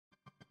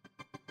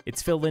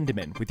It's Phil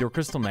Lindemann with your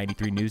Krystal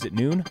 93 News at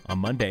noon on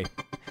Monday.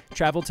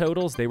 Travel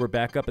totals, they were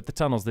back up at the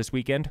tunnels this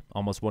weekend.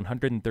 Almost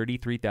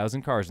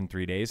 133,000 cars in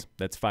 3 days.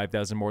 That's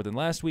 5,000 more than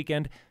last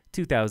weekend,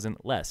 2,000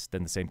 less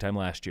than the same time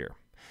last year.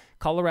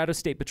 Colorado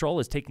State Patrol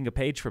is taking a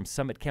page from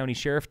Summit County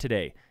Sheriff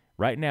today.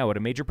 Right now, at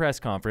a major press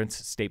conference,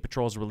 State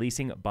Patrol is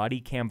releasing body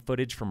cam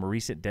footage from a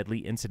recent deadly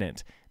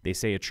incident. They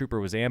say a trooper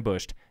was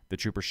ambushed. The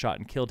trooper shot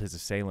and killed his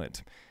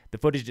assailant. The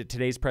footage at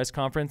today's press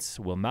conference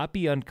will not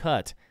be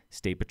uncut.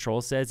 State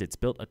Patrol says it's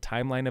built a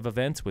timeline of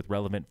events with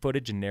relevant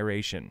footage and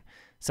narration.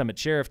 Summit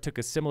Sheriff took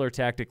a similar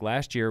tactic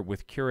last year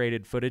with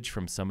curated footage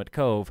from Summit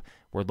Cove,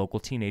 where local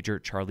teenager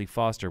Charlie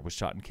Foster was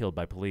shot and killed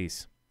by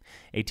police.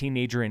 A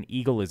teenager in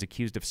Eagle is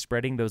accused of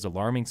spreading those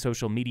alarming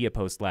social media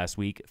posts last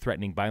week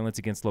threatening violence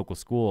against local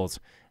schools.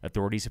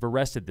 Authorities have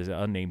arrested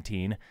the unnamed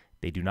teen.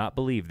 They do not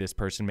believe this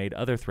person made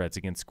other threats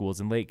against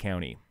schools in Lake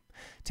County.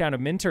 Town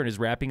of Minturn is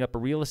wrapping up a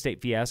real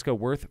estate fiasco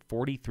worth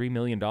 $43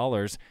 million.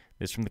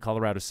 This from the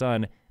Colorado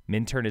Sun.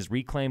 Minturn has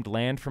reclaimed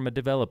land from a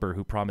developer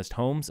who promised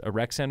homes, a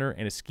rec center,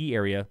 and a ski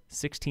area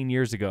 16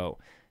 years ago.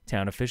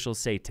 Town officials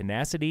say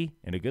tenacity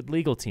and a good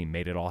legal team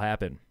made it all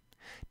happen.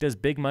 Does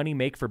big money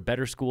make for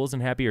better schools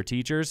and happier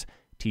teachers?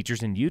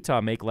 Teachers in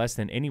Utah make less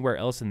than anywhere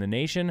else in the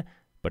nation,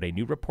 but a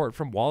new report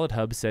from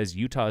Wallethub says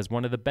Utah is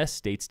one of the best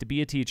states to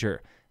be a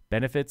teacher.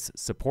 Benefits,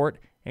 support,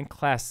 and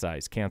class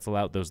size cancel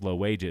out those low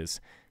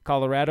wages.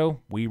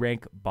 Colorado, we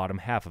rank bottom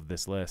half of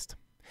this list.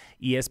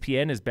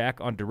 ESPN is back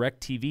on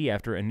DirecTV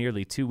after a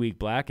nearly 2-week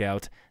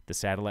blackout. The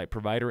satellite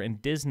provider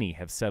and Disney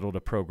have settled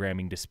a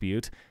programming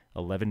dispute.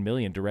 11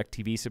 million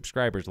DirecTV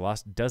subscribers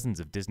lost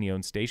dozens of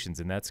Disney-owned stations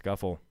in that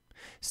scuffle.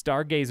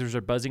 Stargazers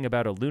are buzzing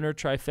about a lunar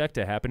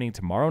trifecta happening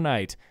tomorrow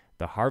night.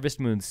 The harvest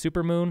moon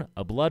supermoon,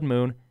 a blood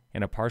moon,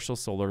 and a partial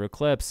solar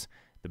eclipse.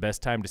 The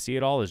best time to see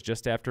it all is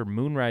just after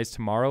moonrise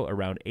tomorrow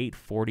around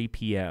 8:40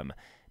 p.m.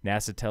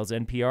 NASA tells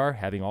NPR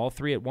having all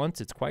three at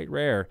once it's quite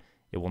rare.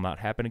 It will not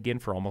happen again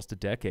for almost a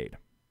decade.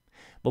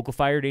 Local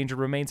fire danger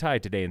remains high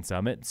today in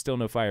Summit. Still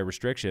no fire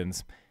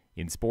restrictions.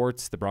 In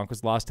sports, the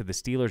Broncos lost to the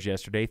Steelers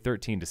yesterday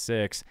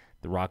 13-6.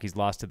 The Rockies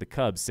lost to the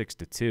Cubs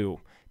 6-2.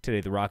 Today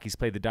the Rockies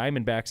play the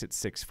Diamondbacks at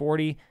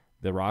 6:40.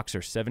 The Rocks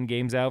are 7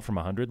 games out from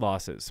 100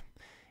 losses.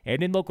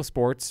 And in local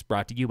sports,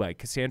 brought to you by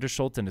Cassandra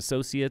Schultz and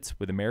Associates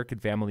with American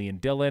Family in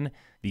Dillon.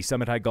 The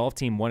Summit High golf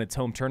team won its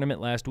home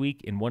tournament last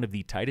week in one of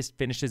the tightest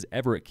finishes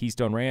ever at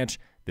Keystone Ranch.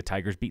 The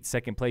Tigers beat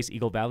second place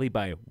Eagle Valley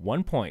by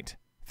 1 point.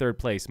 Third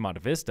place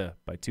Monte Vista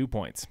by 2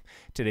 points.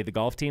 Today the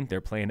golf team,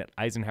 they're playing at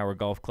Eisenhower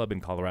Golf Club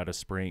in Colorado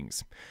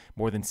Springs.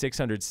 More than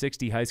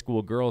 660 high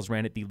school girls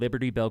ran at the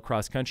Liberty Bell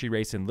Cross Country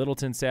Race in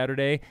Littleton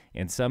Saturday,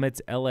 and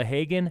Summit's Ella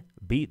Hagan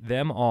beat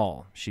them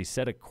all. She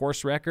set a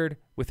course record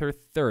with her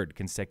third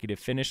consecutive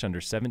finish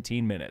under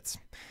 17 minutes.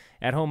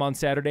 At home on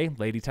Saturday,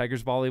 Lady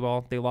Tigers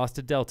volleyball, they lost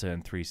to Delta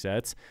in 3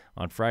 sets.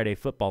 On Friday,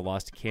 football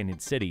lost to Canyon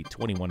City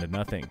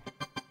 21-0.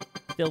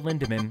 Phil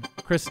Lindemann,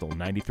 Krystal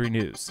 93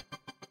 News.